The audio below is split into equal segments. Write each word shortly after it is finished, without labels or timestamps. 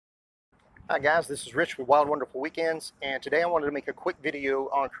Hi guys, this is Rich with Wild Wonderful Weekends, and today I wanted to make a quick video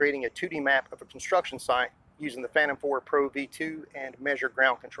on creating a 2D map of a construction site using the Phantom 4 Pro V2 and Measure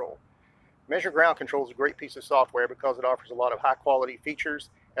Ground Control. Measure Ground Control is a great piece of software because it offers a lot of high quality features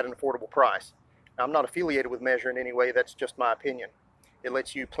at an affordable price. Now, I'm not affiliated with Measure in any way, that's just my opinion. It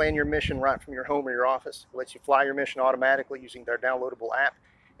lets you plan your mission right from your home or your office. It lets you fly your mission automatically using their downloadable app,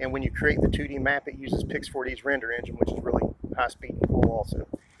 and when you create the 2D map, it uses Pix4D's render engine, which is really high speed and cool also.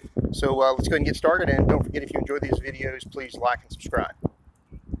 So let's go ahead and get started, and don't forget, if you enjoy these videos, please like and subscribe.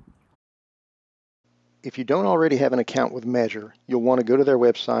 If you don't already have an account with Measure, you'll want to go to their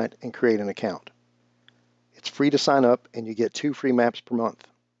website and create an account. It's free to sign up, and you get 2 free maps per month.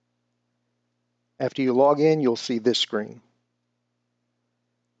 After you log in, you'll see this screen.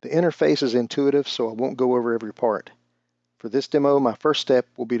 The interface is intuitive, so I won't go over every part. For this demo, my first step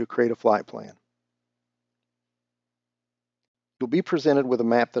will be to create a flight plan. You'll be presented with a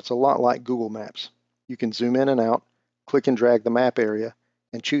map that's a lot like Google Maps. You can zoom in and out, click and drag the map area,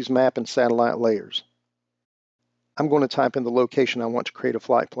 and choose map and satellite layers. I'm going to type in the location I want to create a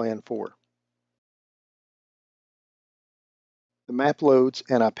flight plan for. The map loads,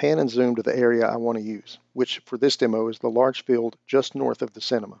 and I pan and zoom to the area I want to use, which for this demo is the large field just north of the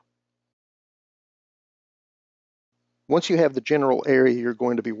cinema. Once you have the general area you're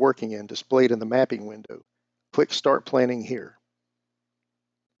going to be working in displayed in the mapping window, click Start Planning here.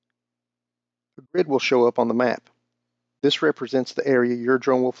 A grid will show up on the map. This represents the area your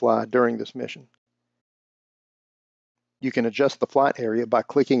drone will fly during this mission. You can adjust the flight area by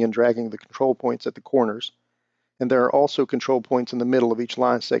clicking and dragging the control points at the corners, and there are also control points in the middle of each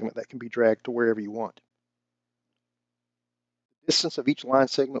line segment that can be dragged to wherever you want. The distance of each line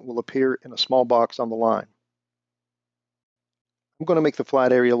segment will appear in a small box on the line. I'm going to make the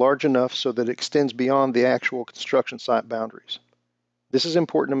flight area large enough so that it extends beyond the actual construction site boundaries. This is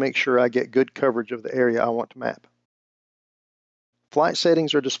important to make sure I get good coverage of the area I want to map. Flight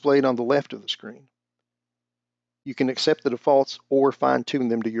settings are displayed on the left of the screen. You can accept the defaults or fine-tune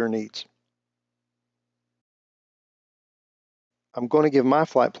them to your needs. I'm going to give my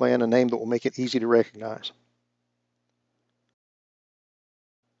flight plan a name that will make it easy to recognize.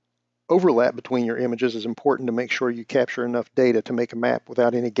 Overlap between your images is important to make sure you capture enough data to make a map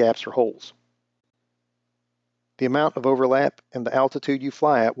without any gaps or holes. The amount of overlap and the altitude you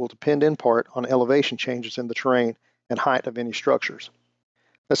fly at will depend in part on elevation changes in the terrain and height of any structures.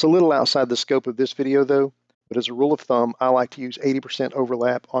 That's a little outside the scope of this video though, but as a rule of thumb, I like to use 80%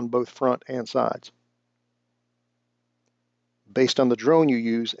 overlap on both front and sides. Based on the drone you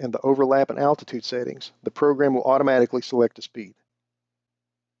use and the overlap and altitude settings, the program will automatically select a speed.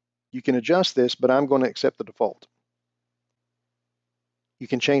 You can adjust this, but I'm going to accept the default. You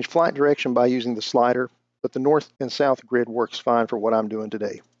can change flight direction by using the slider, but the north and south grid works fine for what I'm doing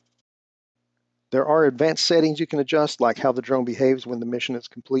today. There are advanced settings you can adjust, like how the drone behaves when the mission is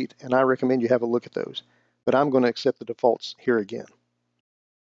complete, and I recommend you have a look at those, but I'm going to accept the defaults here again.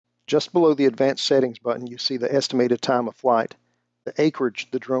 Just below the advanced settings button, you see the estimated time of flight, the acreage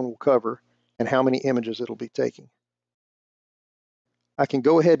the drone will cover, and how many images it'll be taking. I can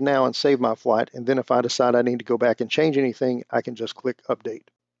go ahead now and save my flight, and then if I decide I need to go back and change anything, I can just click Update.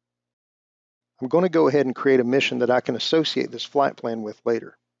 I'm going to go ahead and create a mission that I can associate this flight plan with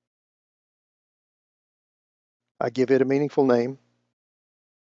later. I give it a meaningful name.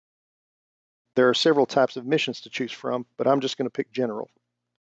 There are several types of missions to choose from, but I'm just going to pick General.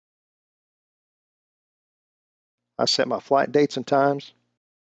 I set my flight dates and times.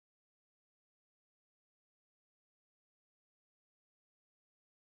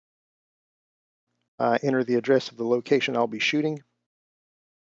 I enter the address of the location I'll be shooting.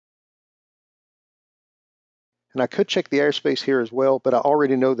 And I could check the airspace here as well, but I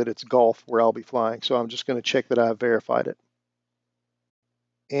already know that it's Gulf where I'll be flying, so I'm just going to check that I've verified it.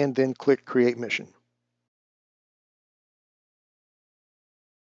 And then click Create Mission.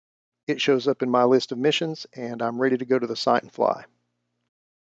 It shows up in my list of missions, and I'm ready to go to the site and fly.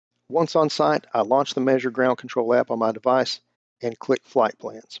 Once on site, I launch the Measure Ground Control app on my device and click Flight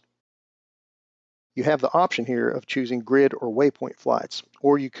Plans. You have the option here of choosing grid or waypoint flights,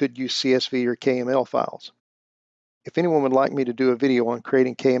 or you could use CSV or KML files. If anyone would like me to do a video on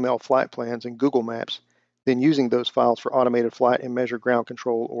creating KML flight plans in Google Maps, then using those files for automated flight in Measure Ground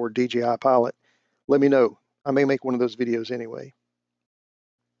Control or DJI Pilot, let me know. I may make one of those videos anyway.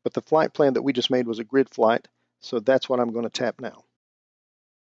 But the flight plan that we just made was a grid flight, so that's what I'm going to tap now.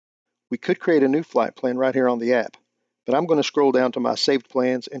 We could create a new flight plan right here on the app, but I'm going to scroll down to my saved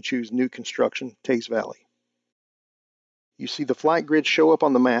plans and choose New Construction, Teays Valley. You see the flight grid show up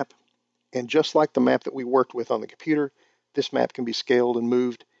on the map, and just like the map that we worked with on the computer, this map can be scaled and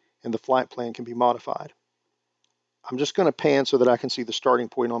moved, and the flight plan can be modified. I'm just going to pan so that I can see the starting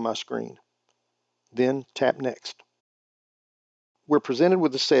point on my screen. Then tap Next. We're presented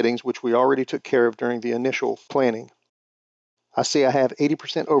with the settings which we already took care of during the initial planning. I see I have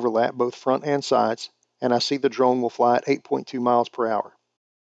 80% overlap both front and sides, and I see the drone will fly at 8.2 miles per hour.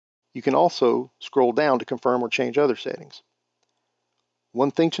 You can also scroll down to confirm or change other settings.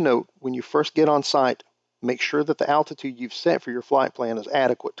 One thing to note, when you first get on site, make sure that the altitude you've set for your flight plan is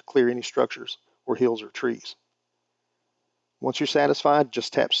adequate to clear any structures or hills or trees. Once you're satisfied,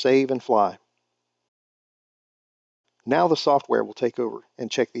 just tap Save and Fly. Now the software will take over and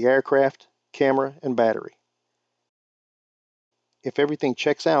check the aircraft, camera, and battery. If everything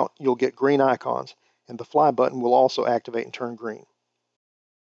checks out, you'll get green icons, and the Fly button will also activate and turn green.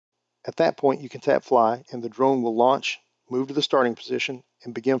 At that point, you can tap Fly, and the drone will launch, move to the starting position,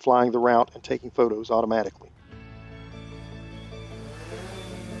 and begin flying the route and taking photos automatically.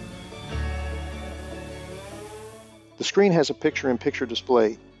 The screen has a picture-in-picture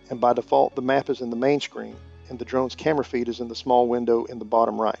display, and by default the map is in the main screen, and the drone's camera feed is in the small window in the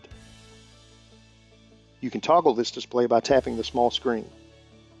bottom right. You can toggle this display by tapping the small screen.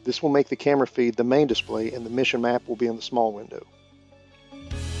 This will make the camera feed the main display, and the mission map will be in the small window.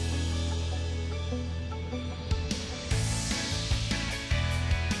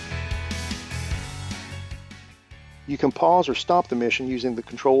 You can pause or stop the mission using the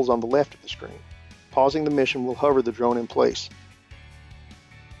controls on the left of the screen. Pausing the mission will hover the drone in place.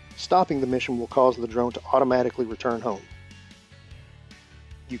 Stopping the mission will cause the drone to automatically return home.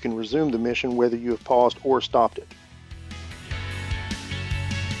 You can resume the mission whether you have paused or stopped it.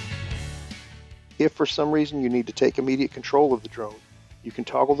 If for some reason you need to take immediate control of the drone, you can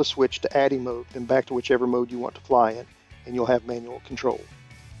toggle the switch to ADI mode, then back to whichever mode you want to fly in, and you'll have manual control.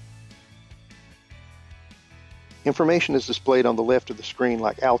 Information is displayed on the left of the screen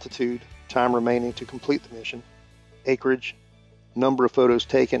like altitude, time remaining to complete the mission, acreage, number of photos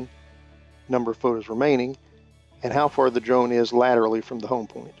taken, number of photos remaining, and how far the drone is laterally from the home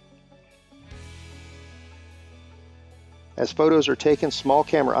point. As photos are taken, small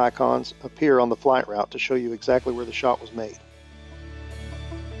camera icons appear on the flight route to show you exactly where the shot was made.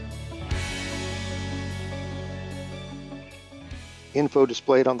 Info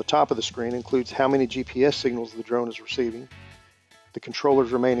displayed on the top of the screen includes how many GPS signals the drone is receiving, the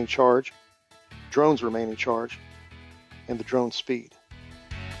controller's remaining charge, drone's remaining charge, and the drone's speed.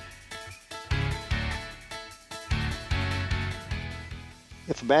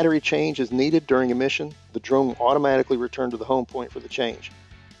 If a battery change is needed during a mission, the drone will automatically return to the home point for the change.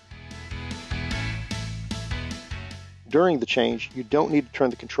 During the change, you don't need to turn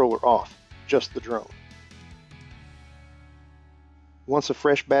the controller off, just the drone. Once a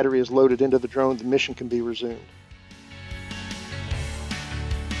fresh battery is loaded into the drone, the mission can be resumed.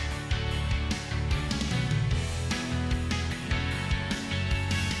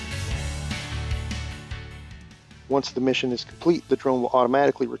 Once the mission is complete, the drone will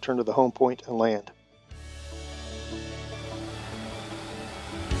automatically return to the home point and land.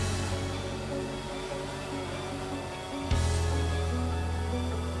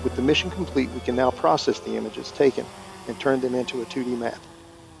 With the mission complete, we can now process the images taken and turn them into a 2D map.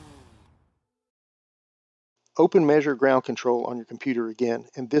 Open Measure Ground Control on your computer again,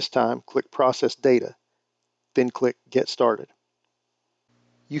 and this time click Process Data, then click Get Started.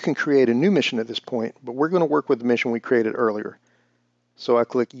 You can create a new mission at this point, but we're going to work with the mission we created earlier. So I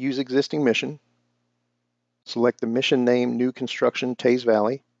click Use Existing Mission, select the mission name New Construction Teays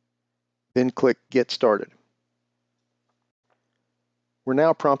Valley, then click Get Started. We're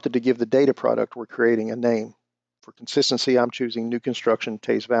now prompted to give the data product we're creating a name. For consistency, I'm choosing New Construction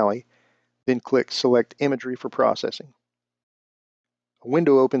Teays Valley, then click Select Imagery for processing. A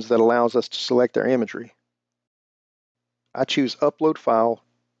window opens that allows us to select our imagery. I choose Upload File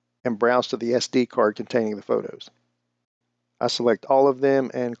and browse to the SD card containing the photos. I select all of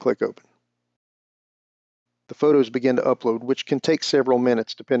them and click Open. The photos begin to upload, which can take several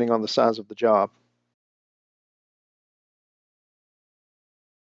minutes depending on the size of the job.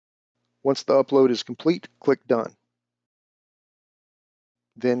 Once the upload is complete, click Done.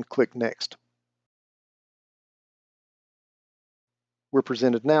 Then click Next. We're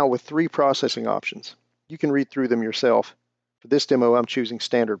presented now with 3 processing options. You can read through them yourself. For this demo, I'm choosing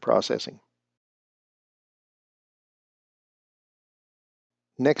Standard Processing.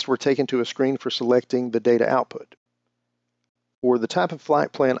 Next, we're taken to a screen for selecting the data output. For the type of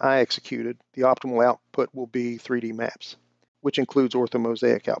flight plan I executed, the optimal output will be 3D maps, which includes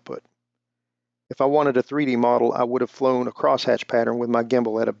orthomosaic output. If I wanted a 3D model, I would have flown a crosshatch pattern with my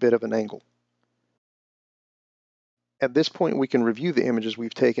gimbal at a bit of an angle. At this point, we can review the images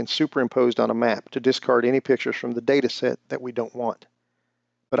we've taken superimposed on a map to discard any pictures from the data set that we don't want.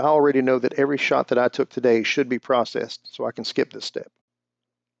 But I already know that every shot that I took today should be processed, so I can skip this step.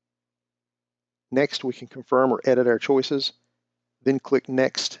 Next, we can confirm or edit our choices, then click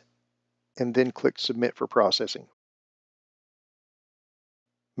Next, and then click Submit for processing.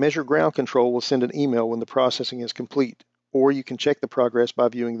 Measure Ground Control will send an email when the processing is complete, or you can check the progress by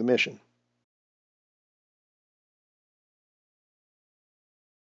viewing the mission.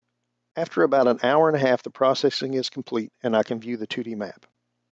 After about an hour and a half, the processing is complete, and I can view the 2D map.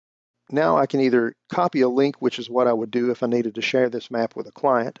 Now I can either copy a link, which is what I would do if I needed to share this map with a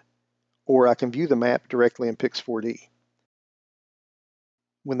client, or I can view the map directly in Pix4D.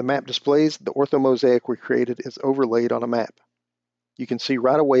 When the map displays, the orthomosaic we created is overlaid on a map. You can see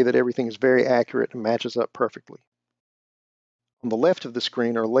right away that everything is very accurate and matches up perfectly. On the left of the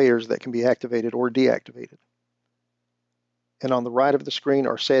screen are layers that can be activated or deactivated. And on the right of the screen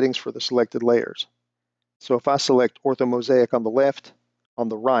are settings for the selected layers. So if I select orthomosaic on the left, on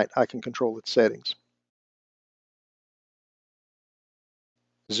the right I can control its settings.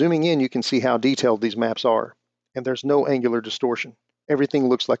 Zooming in, you can see how detailed these maps are, and there's no angular distortion. Everything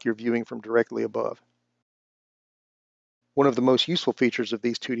looks like you're viewing from directly above. One of the most useful features of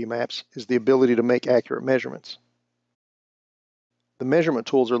these 2D maps is the ability to make accurate measurements. The measurement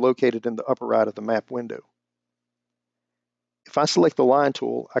tools are located in the upper right of the map window. If I select the line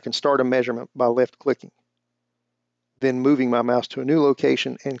tool, I can start a measurement by left-clicking, then moving my mouse to a new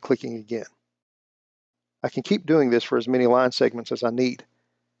location and clicking again. I can keep doing this for as many line segments as I need.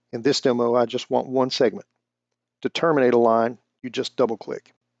 In this demo, I just want one segment. To terminate a line, you just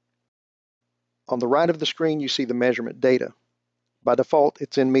double-click. On the right of the screen, you see the measurement data. By default,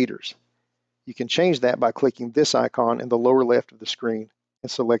 it's in meters. You can change that by clicking this icon in the lower left of the screen and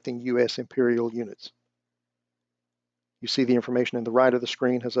selecting US Imperial Units. You see the information in the right of the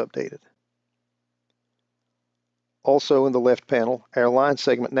screen has updated. Also in the left panel, our line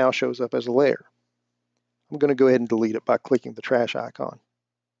segment now shows up as a layer. I'm going to go ahead and delete it by clicking the trash icon.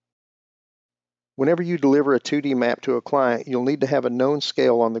 Whenever you deliver a 2D map to a client, you'll need to have a known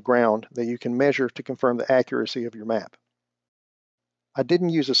scale on the ground that you can measure to confirm the accuracy of your map. I didn't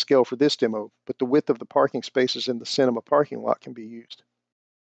use a scale for this demo, but the width of the parking spaces in the cinema parking lot can be used.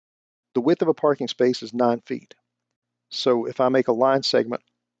 The width of a parking space is 9 feet. So if I make a line segment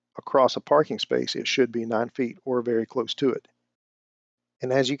across a parking space, it should be 9 feet or very close to it.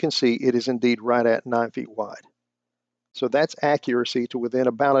 And as you can see, it is indeed right at 9 feet wide. So that's accuracy to within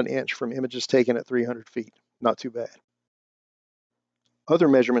about an inch from images taken at 300 feet. Not too bad. Other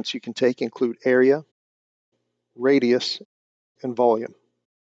measurements you can take include area, radius, and volume.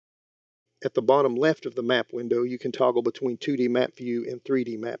 At the bottom left of the map window, you can toggle between 2D map view and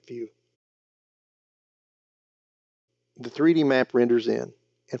 3D map view. The 3D map renders in,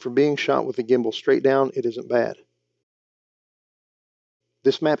 and for being shot with the gimbal straight down, it isn't bad.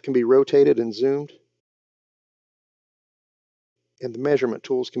 This map can be rotated and zoomed, and the measurement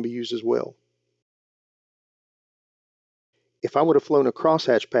tools can be used as well. If I would have flown a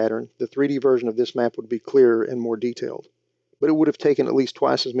crosshatch pattern, the 3D version of this map would be clearer and more detailed, but it would have taken at least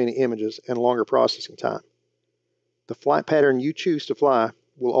twice as many images and longer processing time. The flight pattern you choose to fly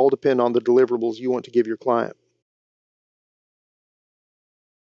will all depend on the deliverables you want to give your client.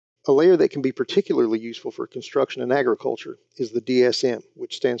 A layer that can be particularly useful for construction and agriculture is the DSM,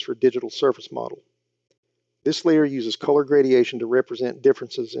 which stands for Digital Surface Model. This layer uses color gradation to represent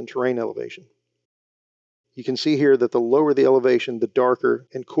differences in terrain elevation. You can see here that the lower the elevation, the darker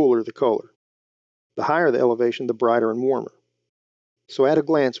and cooler the color. The higher the elevation, the brighter and warmer. So at a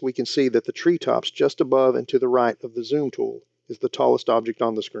glance, we can see that the treetops just above and to the right of the zoom tool is the tallest object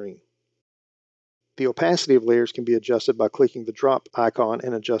on the screen. The opacity of layers can be adjusted by clicking the drop icon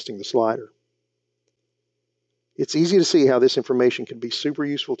and adjusting the slider. It's easy to see how this information can be super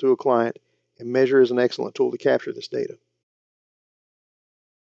useful to a client, and Measure is an excellent tool to capture this data.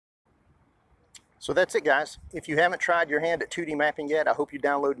 So that's it, guys. If you haven't tried your hand at 2D mapping yet, I hope you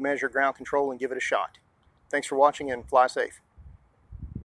download Measure Ground Control and give it a shot. Thanks for watching, and fly safe.